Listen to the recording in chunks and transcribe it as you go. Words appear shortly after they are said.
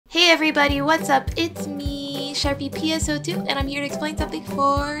Hey everybody, what's up? It's me, Sharpie PSO2, and I'm here to explain something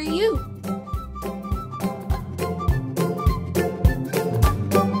for you.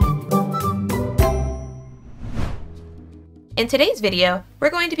 In today's video, we're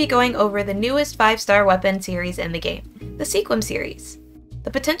going to be going over the newest 5-star weapon series in the game, the CINQUEM series.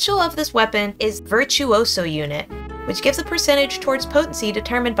 The potential of this weapon is Virtuoso unit, which gives a percentage towards potency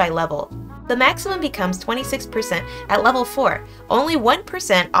determined by level. The maximum becomes 26% at level 4, only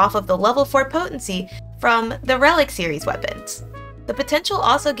 1% off of the level 4 potency from the Relic series weapons. The potential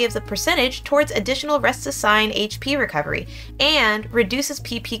also gives a percentage towards additional rest assign HP recovery and reduces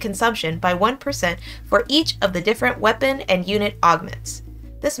PP consumption by 1% for each of the different weapon and unit augments.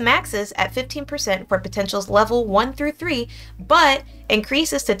 This maxes at 15% for potentials level 1 through 3, but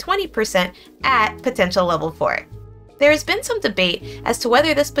increases to 20% at potential level 4. There has been some debate as to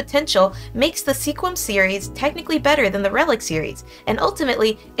whether this potential makes the CINQUEM series technically better than the Relic series, and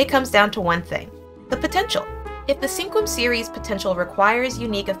ultimately it comes down to one thing: the potential. If the CINQUEM series potential requires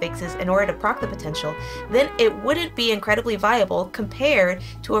unique affixes in order to proc the potential, then it wouldn't be incredibly viable compared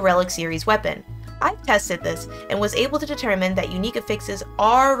to a Relic series weapon. I tested this and was able to determine that unique affixes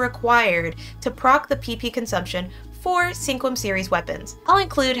are required to proc the PP consumption for CINQUEM series weapons. I'll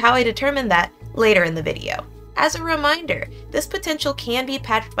include how I determined that later in the video. As a reminder, this potential can be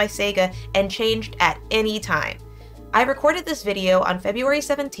patched by Sega and changed at any time. I recorded this video on February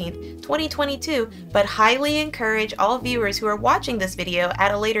 17th, 2022, but highly encourage all viewers who are watching this video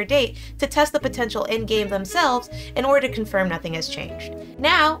at a later date to test the potential in-game themselves in order to confirm nothing has changed.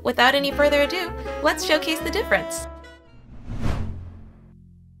 Now, without any further ado, let's showcase the difference.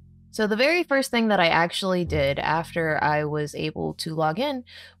 So the very first thing that I actually did after I was able to log in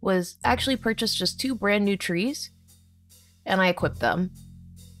was actually purchase just 2 brand new trees, and I equipped them.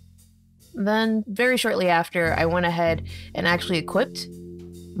 Then very shortly after, I went ahead and actually equipped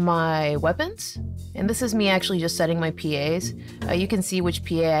my weapons, and this is me actually just setting my PAs. You can see which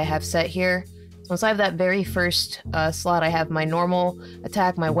PA I have set here. So once I have that very first slot, I have my normal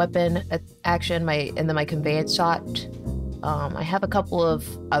attack, my weapon action, and then my conveyance shot. I have a couple of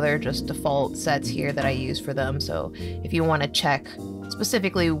other just default sets here that I use for them, so if you want to check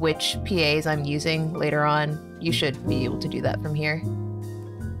specifically which PAs I'm using later on, you should be able to do that from here.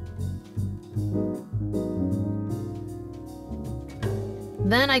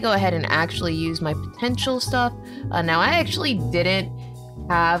 Then I go ahead and actually use my potential stuff. Now I actually didn't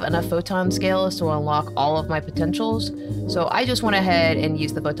have enough photon scales to unlock all of my potentials, so I just went ahead and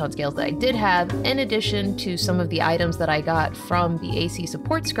used the photon scales that I did have, in addition to some of the items that I got from the AC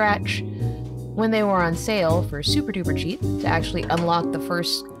support scratch when they were on sale for super duper cheap to actually unlock the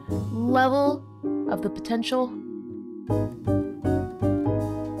first level of the potential.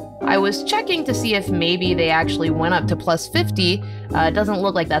 I was checking to see if maybe they actually went up to plus 50. It doesn't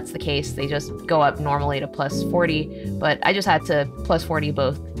look like that's the case. They just go up normally to plus 40, but I just had to plus 40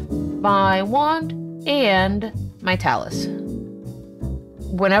 both my wand and my talus.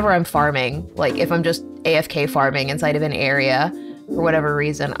 Whenever I'm farming, like if I'm just AFK farming inside of an area, for whatever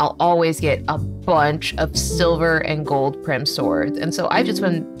reason, I'll always get a bunch of silver and gold prim swords. And so I've just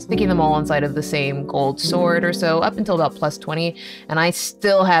been sticking them all inside of the same gold sword or so up until about plus 20. And I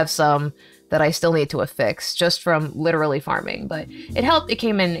still have some that I still need to affix just from literally farming. But it helped. It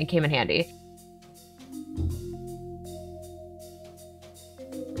came in handy.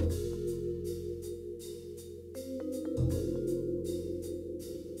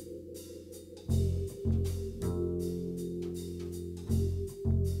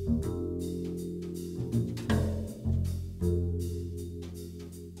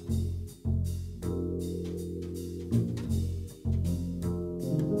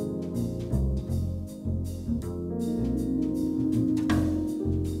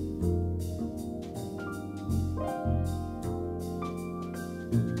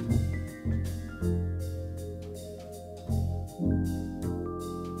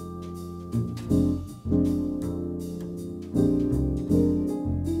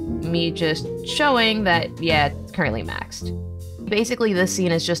 Me just showing that, yeah, it's currently maxed. Basically, this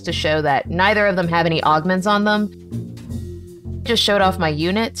scene is just to show that neither of them have any augments on them. Just showed off my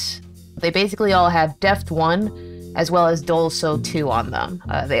units. They basically all have Deft 1 as well as Dulso 2 on them.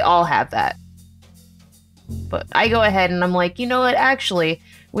 They all have that. But I go ahead and I'm like, you know what, actually,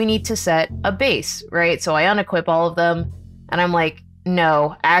 we need to set a base, right? So I unequip all of them, and I'm like,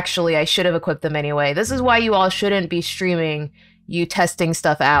 no, actually, I should have equipped them anyway. This is why you all shouldn't be streaming you testing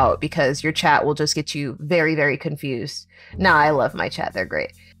stuff out, because your chat will just get you very, very confused. Nah, I love my chat. They're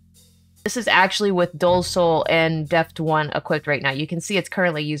great. This is actually with Dull Soul and Deft 1 equipped right now. You can see it's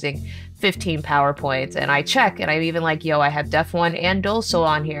currently using 15 power points, and I check, and I'm even like, yo, I have Deft 1 and Dull Soul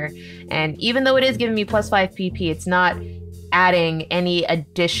on here, and even though it is giving me plus 5 PP, it's not adding any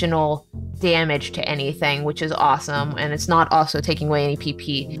additional damage to anything, which is awesome, and it's not also taking away any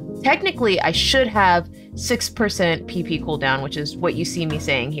PP. Technically, I should have 6% PP cooldown, which is what you see me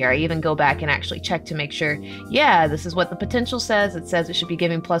saying here. I even go back and actually check to make sure, yeah, this is what the potential says. It says it should be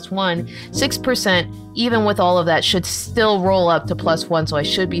giving +1. 6%, even with all of that, should still roll up to +1, so I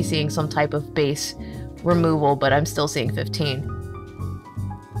should be seeing some type of base removal, but I'm still seeing 15.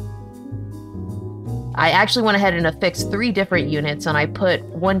 I actually went ahead and affixed 3 different units, and I put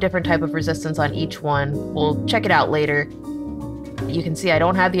 1 different type of resistance on each one. We'll check it out later. You can see I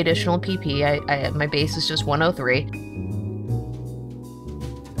don't have the additional PP. My base is just 103.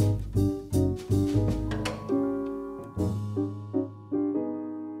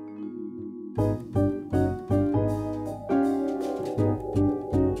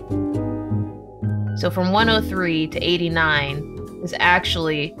 So from 103 to 89 is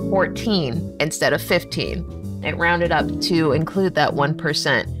actually 14 instead of 15. It rounded up to include that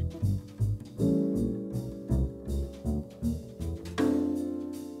 1%.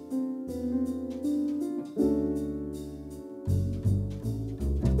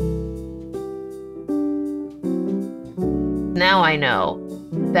 Now I know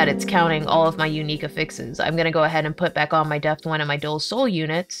that it's counting all of my unique affixes. I'm going to go ahead and put back on my Deft 1 and my Dull Soul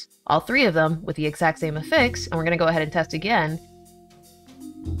units, all 3 of them with the exact same affix, and we're going to go ahead and test again.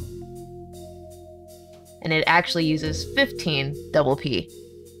 And it actually uses 15 double P.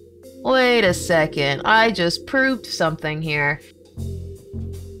 Wait a second, I just proved something here.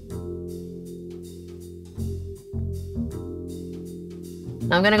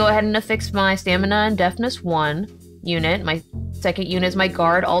 I'm gonna go ahead and affix my Stamina and Deafness 1 unit. My second unit is my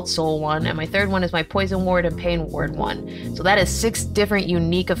Guard Alt Soul 1, and my third one is my Poison Ward and Pain Ward 1. So that is 6 different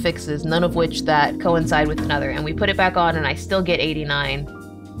unique affixes, none of which that coincide with another. And we put it back on and I still get 89.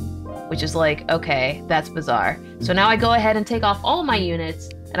 Which is like, okay, that's bizarre. So now I go ahead and take off all my units,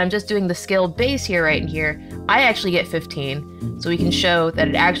 and I'm just doing the skill base here, right in here. I actually get 15, so we can show that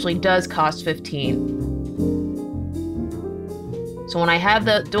it actually does cost 15. So when I have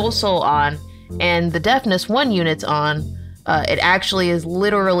the Dual Soul on, and the Deafness 1 units on, it actually is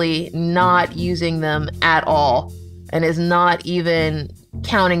literally not using them at all, and is not even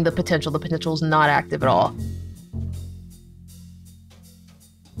counting the potential. The potential is not active at all.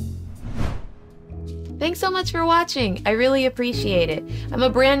 Thanks so much for watching, I really appreciate it. I'm a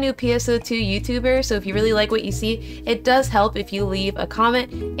brand new PSO2 YouTuber, so if you really like what you see, it does help if you leave a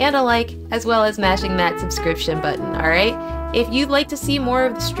comment and a like, as well as mashing that subscription button, alright? If you'd like to see more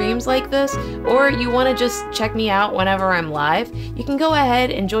of the streams like this, or you want to just check me out whenever I'm live, you can go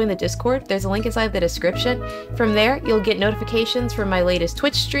ahead and join the Discord. There's a link inside the description. From there, you'll get notifications from my latest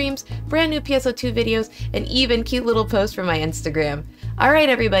Twitch streams, brand new PSO2 videos, and even cute little posts from my Instagram. Alright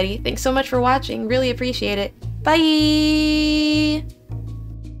everybody, thanks so much for watching, really appreciate it. Bye!